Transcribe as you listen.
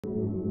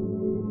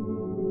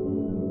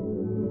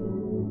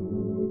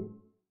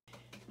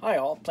Hi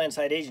all,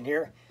 Planside Agent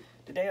here.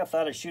 Today I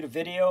thought I'd shoot a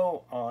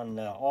video on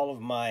all of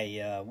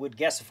my wood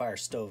gasifier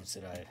stoves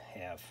that I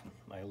have,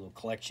 my little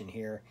collection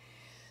here.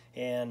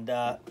 And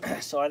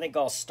so I think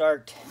I'll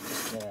start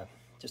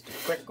just a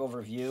quick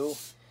overview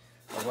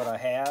of what I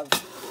have.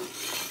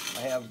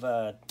 I have,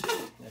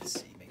 let's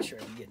see, make sure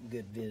I'm getting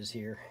good viz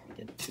here,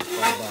 get too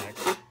far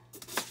back.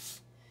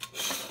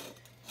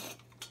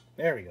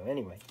 There we go.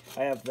 Anyway,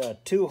 I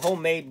have two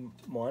homemade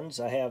ones.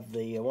 I have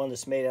the one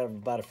that's made out of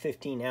about a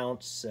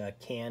 15-ounce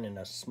can and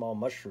a small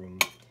mushroom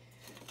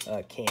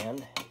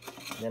can.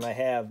 Then I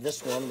have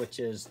this one, which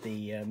is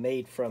the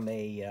made from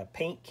a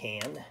paint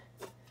can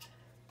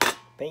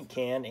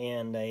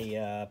and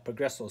a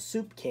Progresso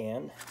soup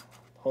can,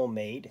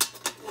 homemade.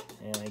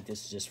 And I think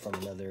this is just from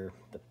another,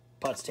 the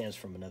pot stand's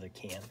from another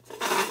can.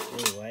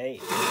 Anyway,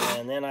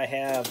 and then I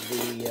have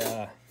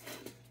the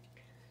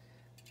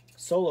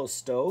Solo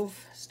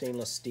stove,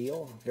 stainless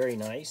steel, very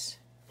nice.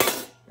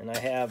 And I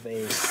have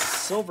a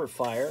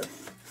Silverfire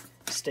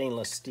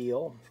stainless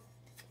steel,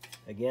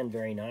 again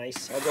very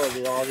nice. I'll go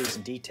over all these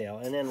in detail.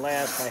 And then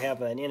last I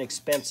have an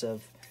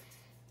inexpensive,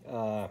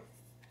 I'm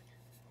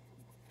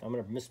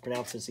going to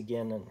mispronounce this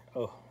again,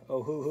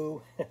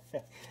 Ohuhu.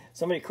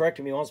 Somebody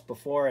corrected me once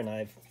before and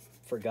I've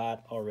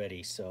forgot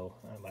already, so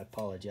I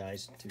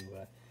apologize to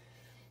you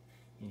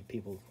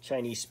people,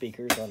 Chinese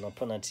speakers, on the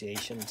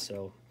pronunciation.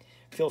 So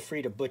feel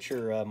free to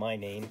butcher my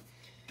name.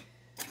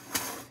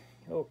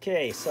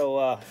 Okay, so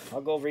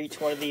I'll go over each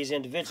one of these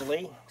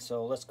individually.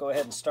 So let's go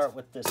ahead and start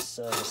with this,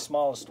 the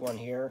smallest one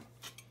here,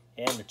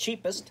 and the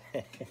cheapest.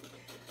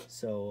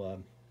 So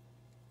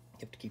you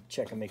have to keep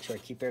checking, make sure I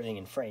keep everything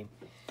in frame.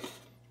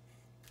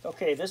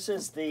 Okay, this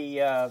is the,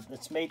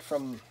 it's made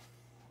from,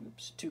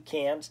 two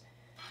cans.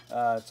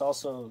 It's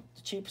also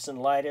the cheapest and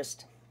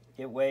lightest.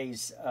 It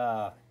weighs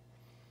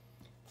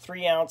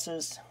 3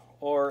 ounces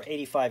or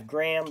 85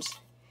 grams.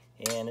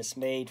 And it's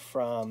made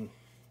from,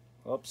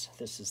 whoops,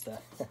 this is the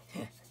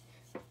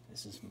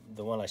this is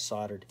the one I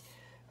soldered.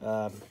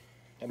 I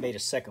made a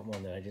second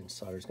one that I didn't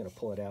solder. I was going to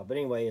pull it out, but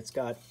anyway, it's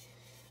got,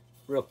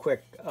 real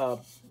quick,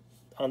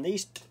 on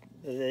these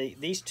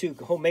two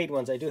homemade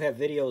ones I do have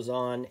videos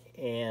on,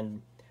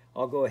 and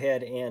I'll go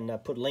ahead and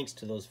put links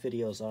to those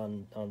videos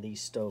on these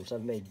stoves.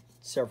 I've made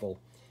several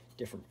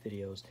different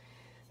videos.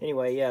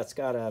 Anyway, yeah, it's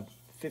got a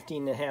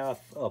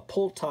 15.5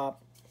 pull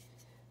top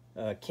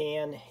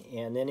can,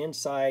 and then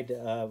inside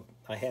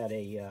I had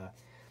a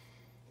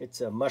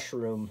it's a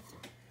mushroom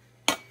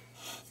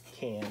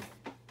can.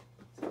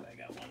 So I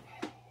got one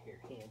here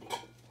handy.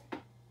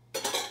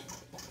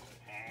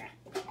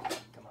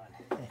 Come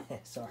on.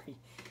 Sorry.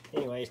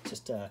 Anyway, it's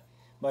just a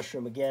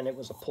mushroom again. It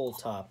was a pull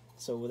top,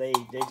 so they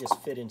just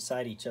fit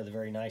inside each other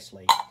very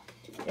nicely.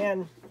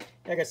 And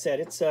like I said,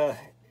 it's I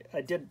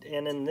did,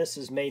 and then this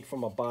is made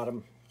from a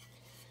bottom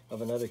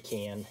of another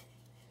can,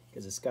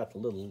 because it's got the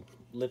little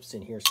lips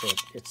in here, so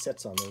it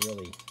sets on there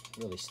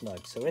really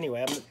snug. So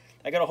anyway,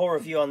 I got a whole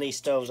review on these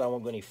stoves. I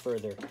won't go any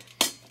further.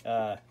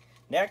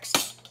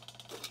 Next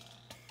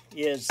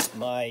is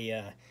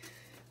my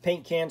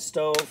paint can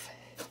stove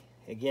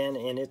again,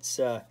 and it's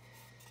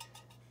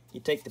you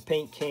take the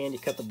paint can, you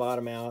cut the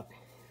bottom out,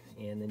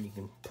 and then you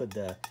can put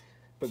the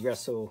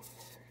Progresso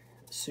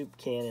soup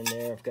can in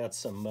there. I've got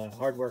some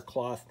hardware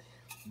cloth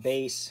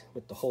base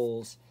with the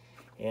holes,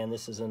 and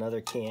this is another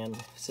can,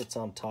 sits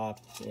on top,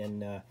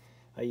 and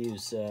I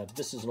use,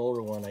 this is an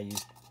older one, I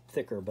use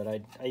thicker, but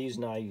I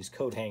use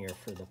coat hanger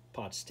for the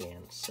pot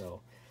stand.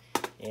 So,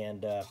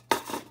 and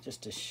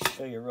just to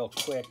show you real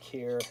quick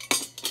here,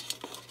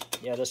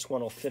 yeah, this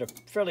one will fit a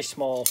fairly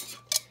small,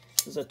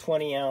 this is a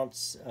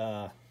 20-ounce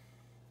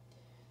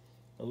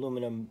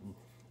aluminum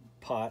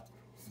pot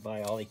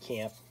by Ollie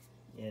Camp,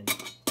 and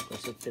of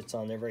course it fits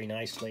on there very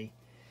nicely.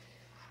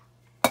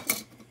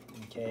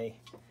 Okay,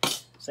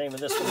 same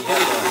with this one.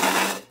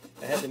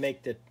 I had to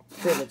make the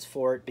trivets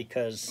for it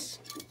because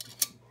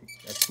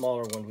a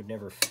smaller one would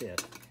never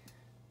fit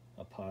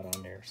a pot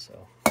on there.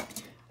 So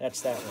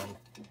that's that one.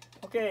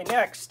 Okay,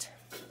 next.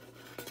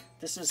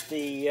 This is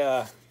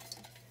the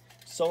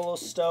Solo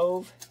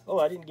stove. Oh,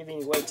 I didn't give you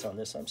any weights on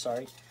this. I'm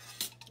sorry.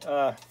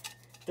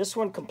 This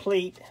one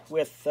complete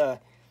with, now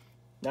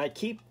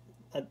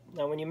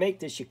now when you make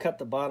this, you cut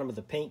the bottom of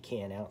the paint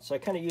can out. So I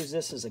kind of use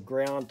this as a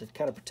ground to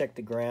kind of protect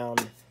the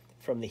ground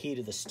from the heat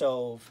of the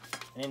stove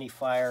and any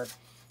fire.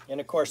 And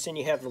of course, then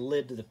you have the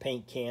lid to the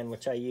paint can,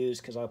 which I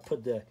use because I'll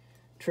put the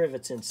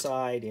trivets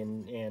inside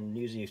and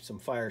usually some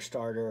fire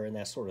starter and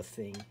that sort of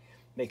thing.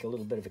 Make a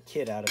little bit of a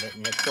kit out of it.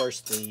 And of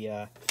course,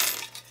 the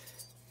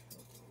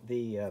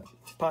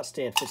pot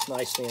stand fits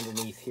nicely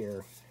underneath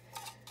here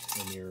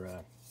when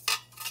you're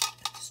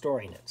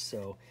storing it.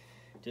 So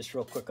just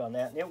real quick on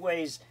that. And it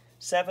weighs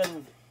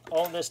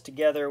all this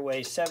together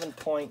weighs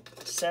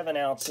 7.7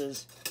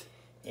 ounces,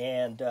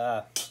 and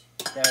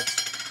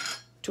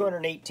that's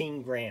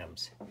 218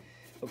 grams.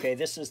 Okay,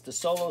 this is the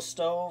Solo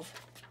stove.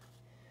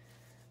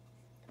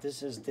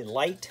 This is the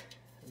light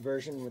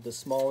version with the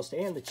smallest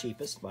and the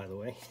cheapest, by the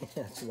way.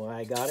 That's why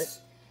I got it.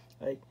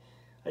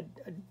 I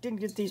didn't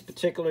get these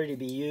particularly to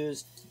be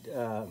used.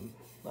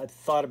 I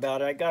thought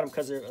about it. I got them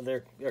because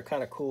they're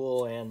kind of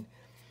cool, and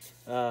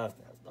I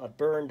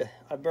burned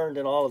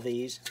in all of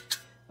these.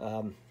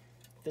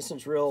 This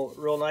one's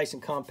real nice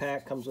and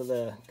compact. Comes with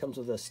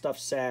a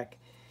stuffed sack,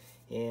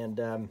 and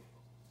the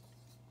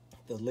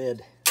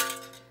lid.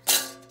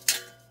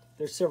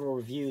 There's several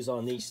reviews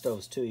on these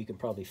stoves too. You can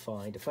probably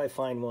find. If I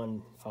find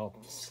one, I'll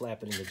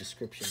slap it in the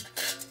description.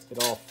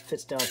 It all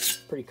fits down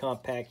pretty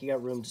compact. You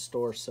got room to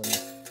store some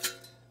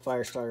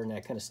fire starter and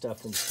that kind of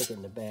stuff when you stick it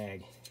in the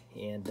bag.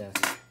 And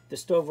the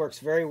stove works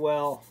very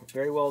well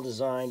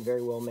designed,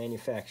 very well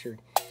manufactured.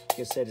 Like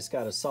I said, it's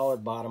got a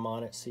solid bottom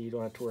on it, so you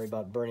don't have to worry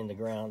about burning the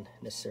ground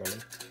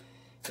necessarily.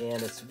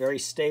 And it's very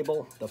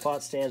stable. The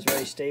pot stand's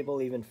very stable,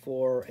 even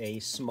for a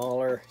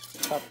smaller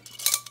cup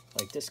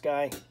like this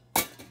guy.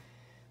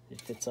 It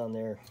fits on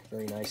there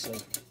very nicely.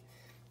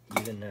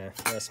 Even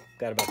that's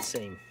got about the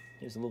same.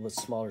 Here's a little bit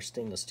smaller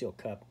stainless steel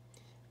cup.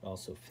 It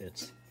also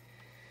fits.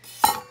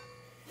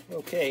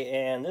 Okay,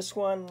 and this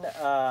one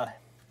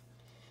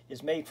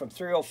is made from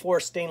 304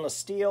 stainless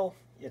steel.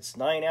 It's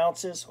 9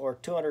 ounces or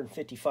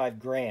 255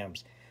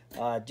 grams.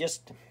 I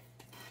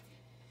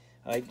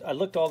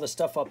looked all this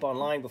stuff up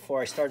online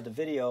before I started the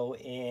video,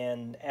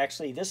 and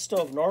actually this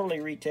stove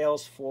normally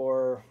retails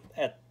for,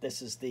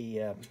 this is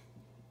the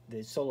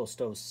Solo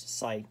Stove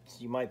site.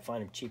 You might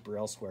find them cheaper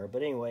elsewhere,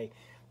 but anyway,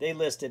 they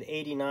listed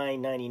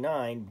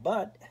 $89.99.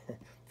 But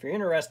if you're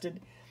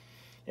interested,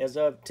 as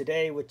of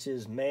today, which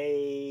is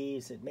May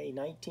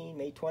 19,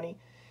 May 20?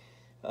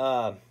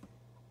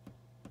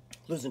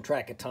 Losing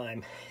track of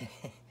time.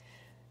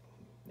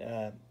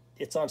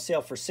 It's on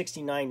sale for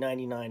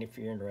 $69.99 if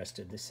you're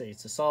interested. They say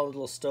it's a solid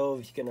little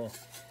stove. If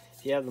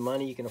you have the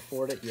money, you can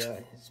afford it. Yeah,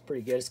 it's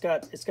pretty good. It's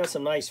got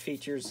some nice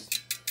features.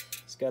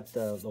 It's got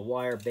the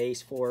wire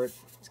base for it.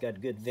 It's got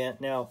good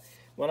vent. Now,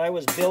 when I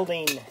was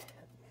building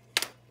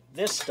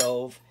this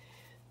stove,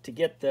 to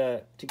get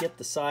the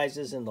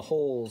sizes and the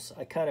holes,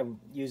 I kind of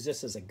use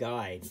this as a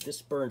guide.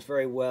 This burns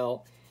very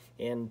well,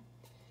 and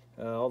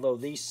although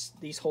these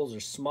holes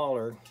are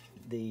smaller,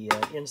 the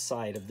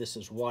inside of this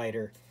is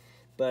wider.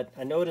 But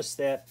I noticed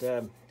that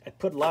I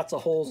put lots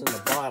of holes in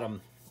the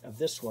bottom of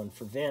this one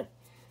for vent,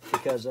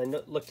 because I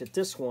looked at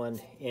this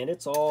one, and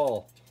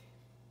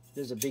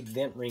there's a big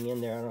vent ring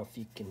in there. I don't know if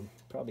you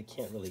probably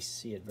can't really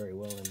see it very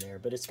well in there,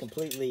 but it's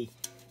completely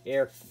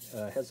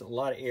has a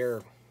lot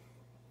of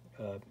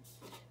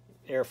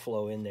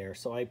airflow in there.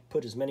 So I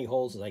put as many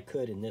holes as I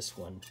could in this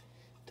one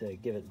to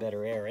give it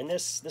better air, and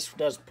this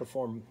does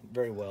perform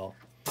very well.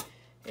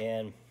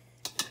 And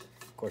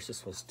of course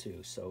this was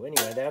too. So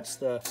anyway, that's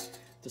the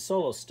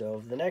Solo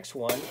Stove. The next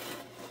one,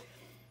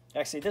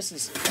 actually this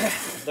is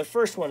the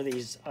first one of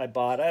these I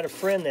bought. I had a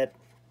friend that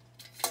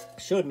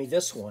showed me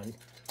this one,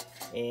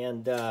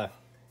 and I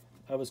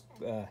was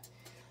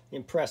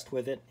impressed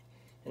with it,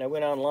 and I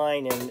went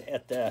online, and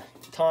at the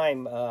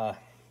time I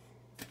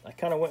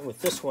kind of went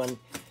with this one.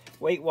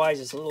 Weight wise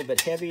it's a little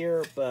bit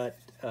heavier, but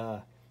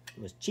it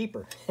was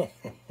cheaper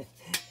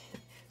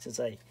since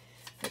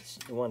that's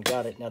the one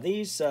got it. Now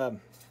these the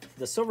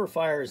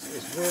Silverfire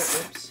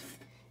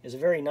is a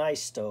very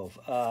nice stove.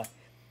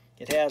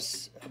 It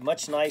has a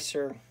much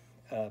nicer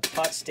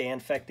pot stand. In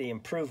fact, they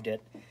improved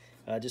it.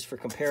 Just for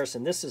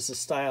comparison, this is the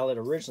style it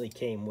originally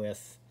came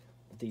with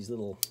these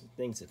little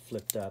things that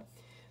flipped up.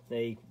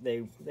 They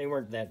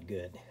weren't that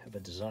good of a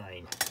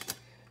design,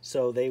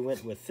 so they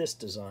went with this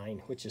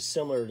design, which is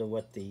similar to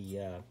what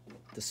the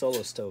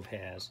Solo Stove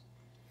has.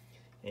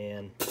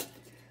 And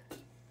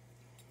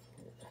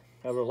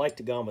I would have liked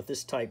to go with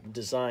this type of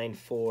design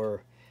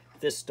for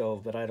this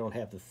stove, but I don't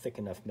have the thick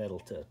enough metal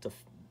to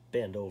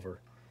bend over.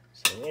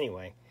 So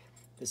anyway,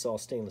 this is all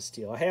stainless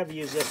steel. I have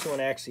used this one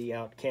actually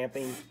out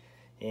camping,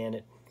 and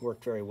it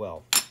worked very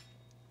well.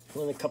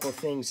 One of the couple of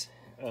things,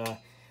 I don't know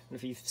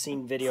if you've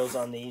seen videos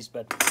on these,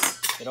 but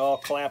it all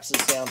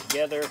collapses down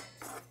together.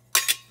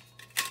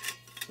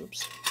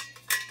 Oops.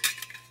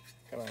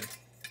 Come on.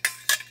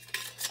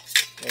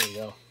 There you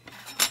go.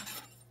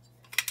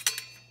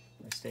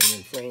 Staying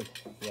in frame.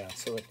 Yeah,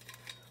 so it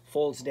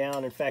folds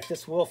down. In fact,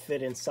 this will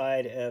fit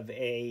inside of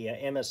a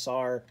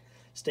MSR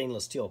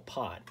stainless steel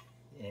pot,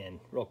 and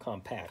real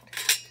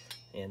compact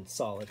and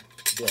solid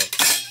built.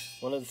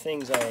 One of the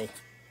things and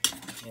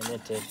then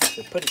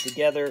to put it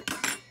together,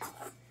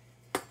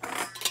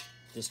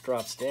 this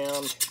drops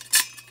down.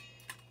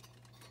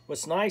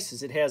 What's nice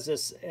is it has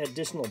this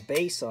additional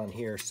base on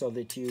here, so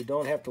that you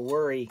don't have to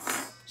worry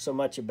so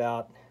much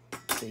about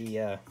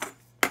the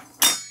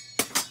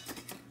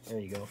there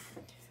you go.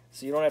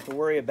 So you don't have to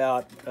worry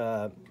about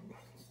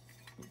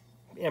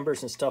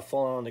embers and stuff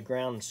falling on the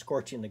ground and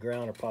scorching the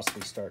ground, or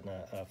possibly starting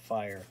a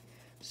fire.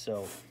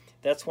 So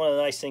that's one of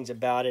the nice things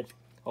about it.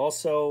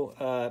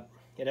 Also,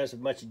 it has a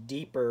much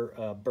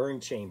deeper burn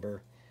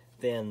chamber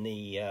than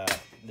the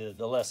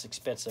less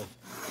expensive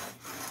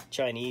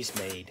Chinese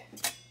made.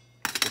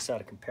 Just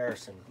out of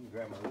comparison, let me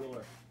grab my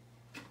ruler.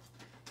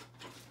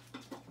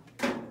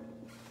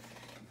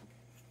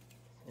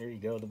 There you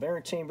go. The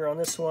burn chamber on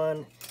this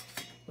one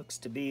looks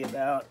to be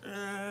about,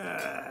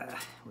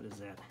 what is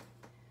that,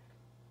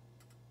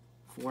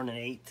 4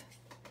 1/8.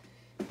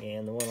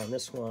 And the one on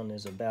this one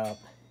is about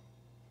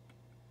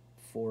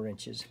 4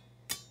 inches.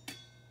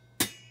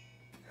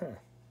 Huh.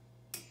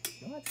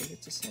 No, I think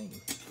it's the same.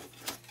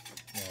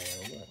 No,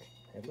 look.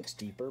 It looks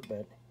deeper,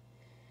 but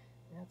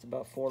that's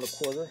about 4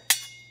 1/4.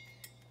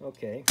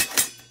 Okay.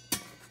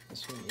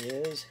 This one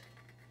is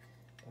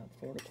about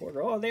 4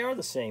 1/4. Oh, they are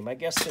the same. I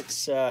guess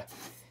it's,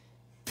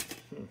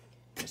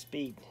 must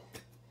be,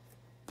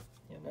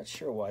 yeah, I'm not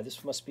sure why.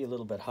 This must be a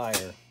little bit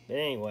higher. But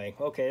anyway,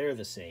 okay, they're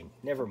the same.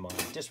 Never mind.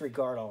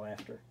 Disregard all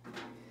after.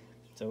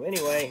 So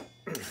anyway,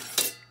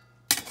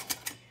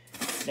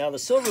 now the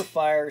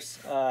Silverfires,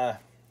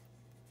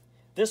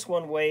 this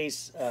one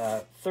weighs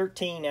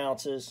 13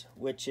 ounces,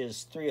 which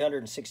is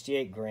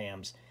 368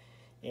 grams.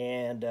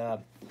 And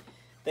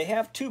they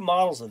have 2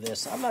 models of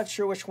this. I'm not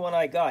sure which one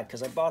I got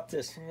because I bought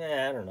this,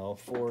 I don't know,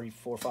 4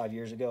 or 5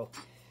 years ago.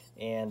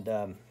 And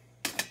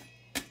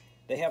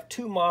they have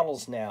 2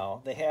 models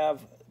now. They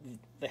have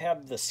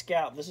the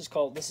Scout. This is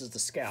the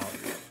Scout.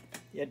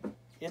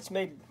 It's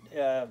made.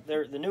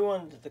 The new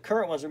one, the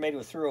current ones are made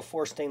with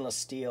 304 stainless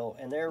steel,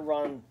 and they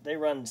run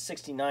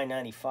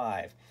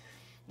 $69.95.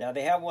 Now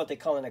they have what they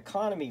call an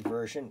economy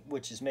version,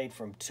 which is made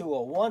from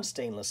 201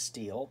 stainless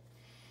steel,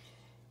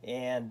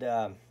 and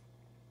I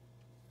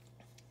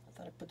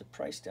thought I put the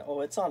price down. Oh,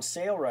 it's on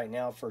sale right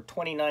now for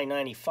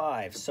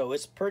 $29.95. So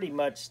it's pretty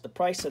much the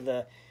price of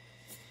the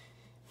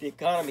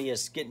economy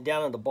is getting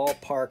down in the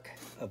ballpark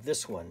of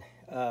this one.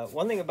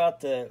 One thing about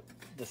the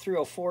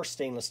 304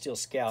 stainless steel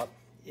Scout,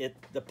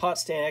 the pot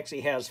stand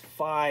actually has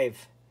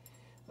 5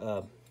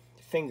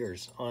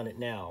 fingers on it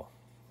now.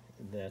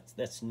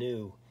 That's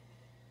new.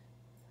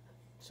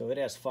 So it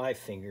has 5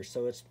 fingers,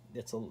 so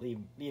it's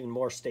an even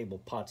more stable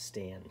pot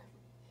stand.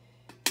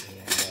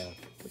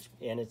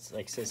 And it's,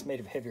 like I said, it's made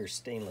of heavier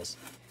stainless.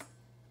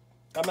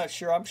 I'm not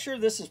sure. I'm sure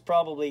this is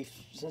probably,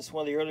 since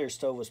one of the earlier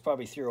stove was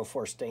probably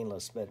 304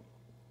 stainless,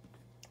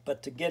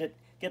 but to get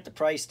the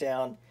price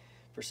down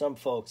for some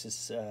folks,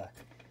 it's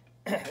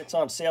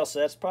on sale, so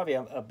that's probably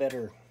a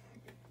better,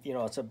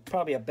 it's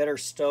probably a better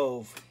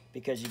stove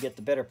because you get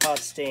the better pot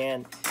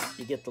stand,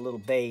 you get the little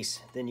base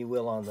than you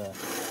will on the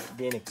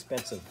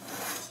inexpensive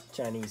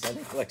Chinese. I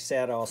think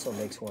Lexata also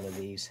makes one of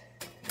these,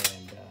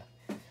 and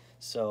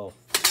so,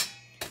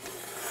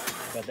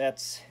 but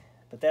that's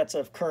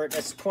of current.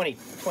 That's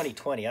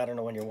 2020. I don't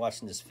know when you're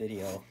watching this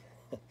video.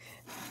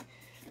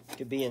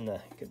 Could be in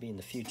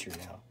the future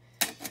now.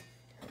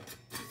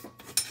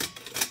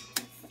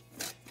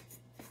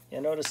 Yeah,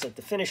 notice that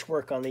the finish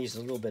work on these is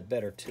a little bit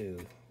better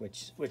too,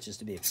 which is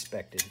to be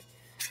expected.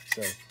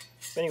 So,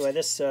 anyway,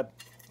 this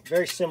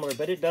very similar,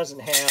 but it doesn't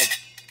have.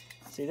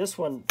 See, this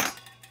one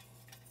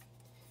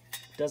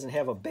doesn't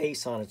have a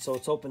base on it, so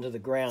it's open to the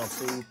ground.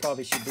 So you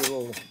probably should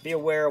be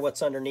aware of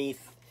what's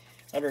underneath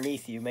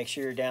you. Make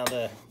sure you're down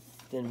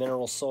in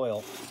mineral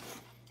soil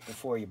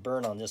before you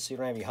burn on this, so you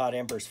don't have any hot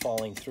embers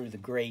falling through the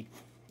grate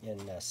and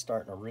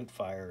starting a root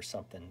fire or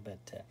something.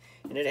 But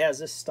and it has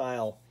this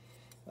style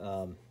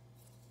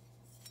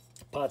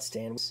pot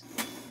stand.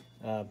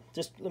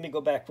 Just let me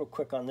go back real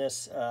quick on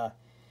this. Like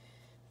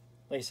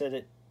I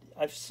said,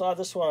 I saw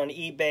this one on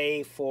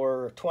eBay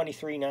for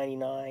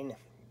 $23.99,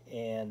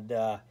 and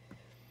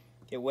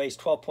it weighs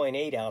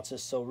 12.8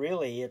 ounces. So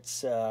really,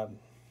 it's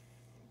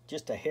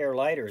just a hair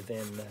lighter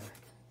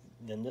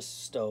than this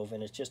stove,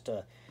 and it's just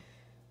a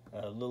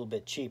little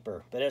bit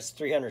cheaper. But it's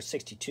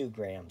 362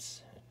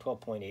 grams,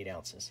 12.8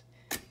 ounces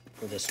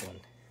for this one.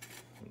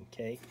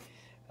 Okay.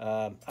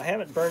 I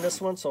haven't burned this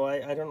one, so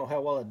I don't know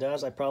how well it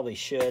does. I probably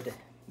should.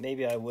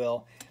 Maybe I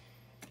will.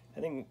 I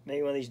think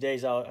maybe one of these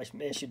days I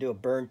should do a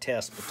burn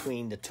test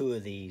between the 2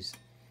 of these.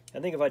 I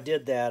think if I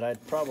did that,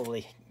 I'd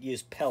probably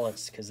use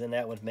pellets, because then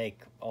that would make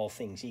all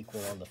things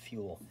equal on the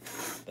fuel.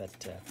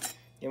 But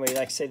anyway,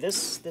 like I say,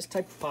 this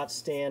type of pot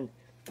stand,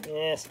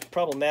 it's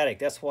problematic.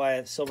 That's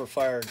why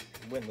Silverfire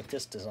went with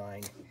this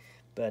design.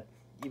 But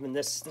even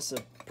this is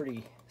a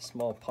pretty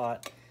small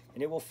pot,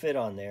 and it will fit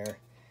on there.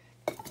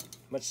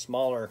 Much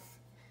smaller,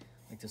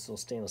 like this little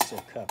stainless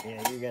steel cup.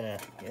 Yeah, you're gonna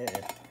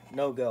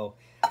no go.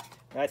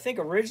 Now, I think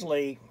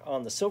originally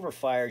on the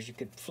Silverfires you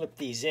could flip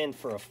these in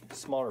for a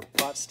smaller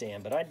pot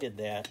stand, but I did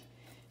that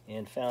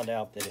and found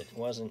out that it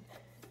wasn't.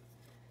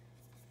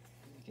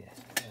 Make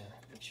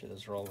sure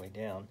those are all the way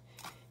down.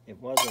 It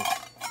wasn't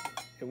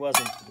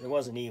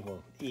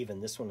even.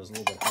 This one was a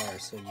little bit higher,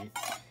 so you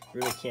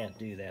really can't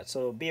do that.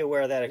 So be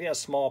aware of that. If you have a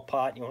small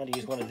pot and you want to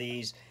use one of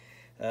these,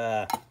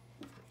 get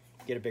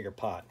a bigger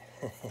pot.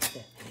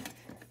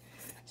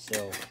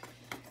 So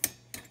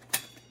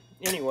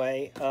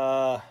anyway,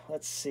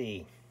 let's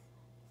see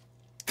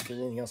if there's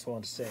anything else I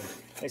want to say.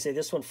 Like I say,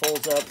 this one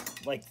folds up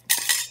like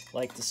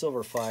the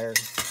Silverfire.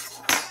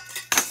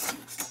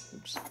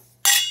 Oops.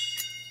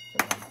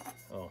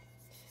 Oh,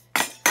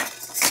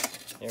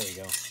 there we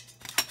go.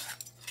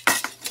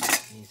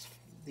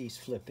 These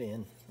flip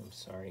in. I'm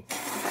sorry.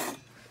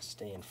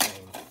 Stay in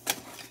frame.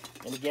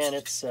 And again,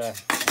 it's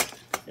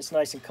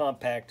nice and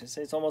compact.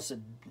 It's almost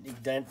an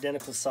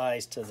identical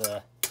size to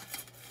the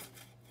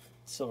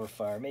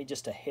Silverfire, maybe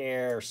just a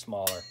hair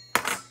smaller.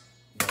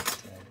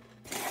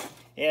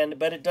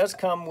 But it does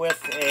come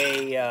with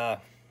a,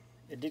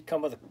 it did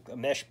come with a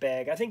mesh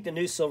bag. I think the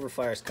new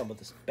Silverfires come with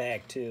this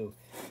bag too.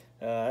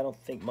 I don't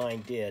think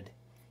mine did.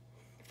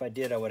 If I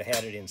did, I would have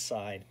had it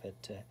inside. But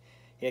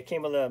yeah, it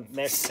came with a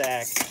mesh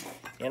sack,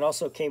 and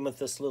also came with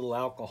this little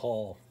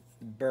alcohol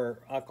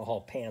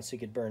pan, so you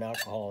could burn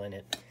alcohol in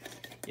it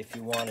if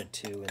you wanted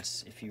to,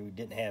 and if you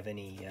didn't have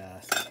any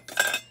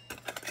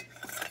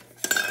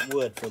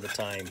wood for the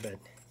time. But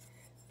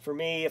for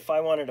me, if I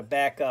wanted to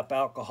back up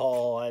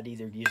alcohol, I'd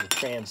either use a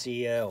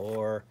Transia,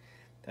 or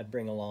I'd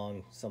bring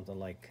along something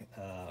like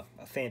a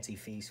Fancy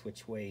Feast,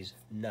 which weighs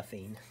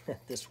nothing.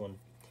 This one,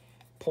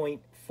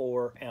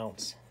 0.4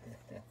 ounce.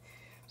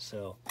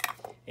 So,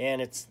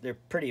 and it's going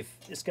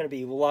to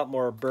be a lot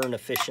more burn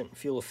efficient,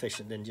 fuel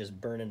efficient than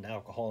just burning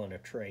alcohol in a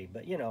tray.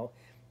 But you know,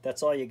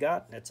 that's all you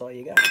got. That's all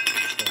you got.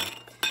 So,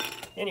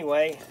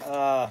 anyway,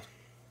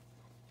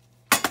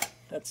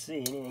 let's see.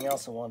 Anything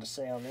else I wanted to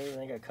say on these?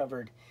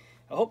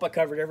 I hope I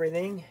covered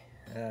everything.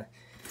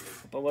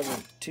 Hope I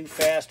wasn't too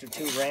fast or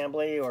too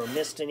rambly or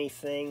missed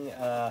anything.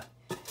 Like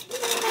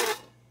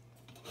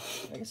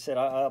I said,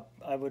 I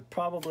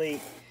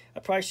probably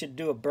should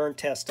do a burn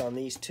test on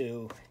these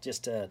two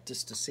just to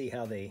see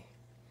how they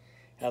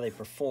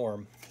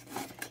perform.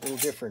 A little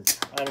different.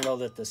 I don't know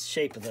that the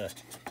shape of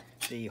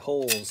the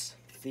holes.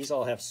 These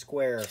all have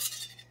square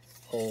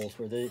holes,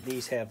 where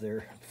these have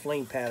their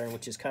flame pattern,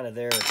 which is kind of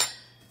their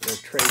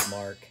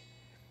trademark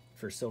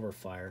for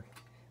Silverfire.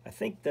 I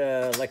think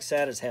the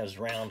Lexatas has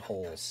round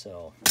holes.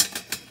 So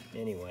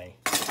anyway,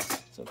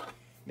 so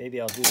maybe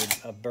I'll do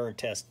a burn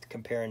test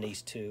comparing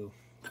these two.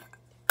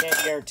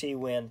 Can't guarantee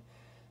when.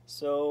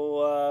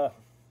 So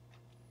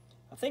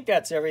I think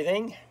that's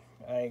everything.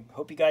 I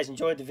hope you guys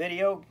enjoyed the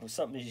video. If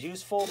something is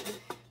useful,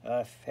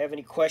 if you have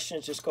any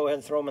questions, just go ahead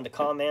and throw them in the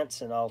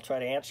comments, and I'll try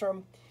to answer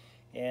them.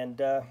 And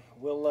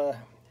we'll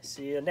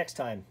see you next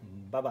time.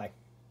 Bye-bye.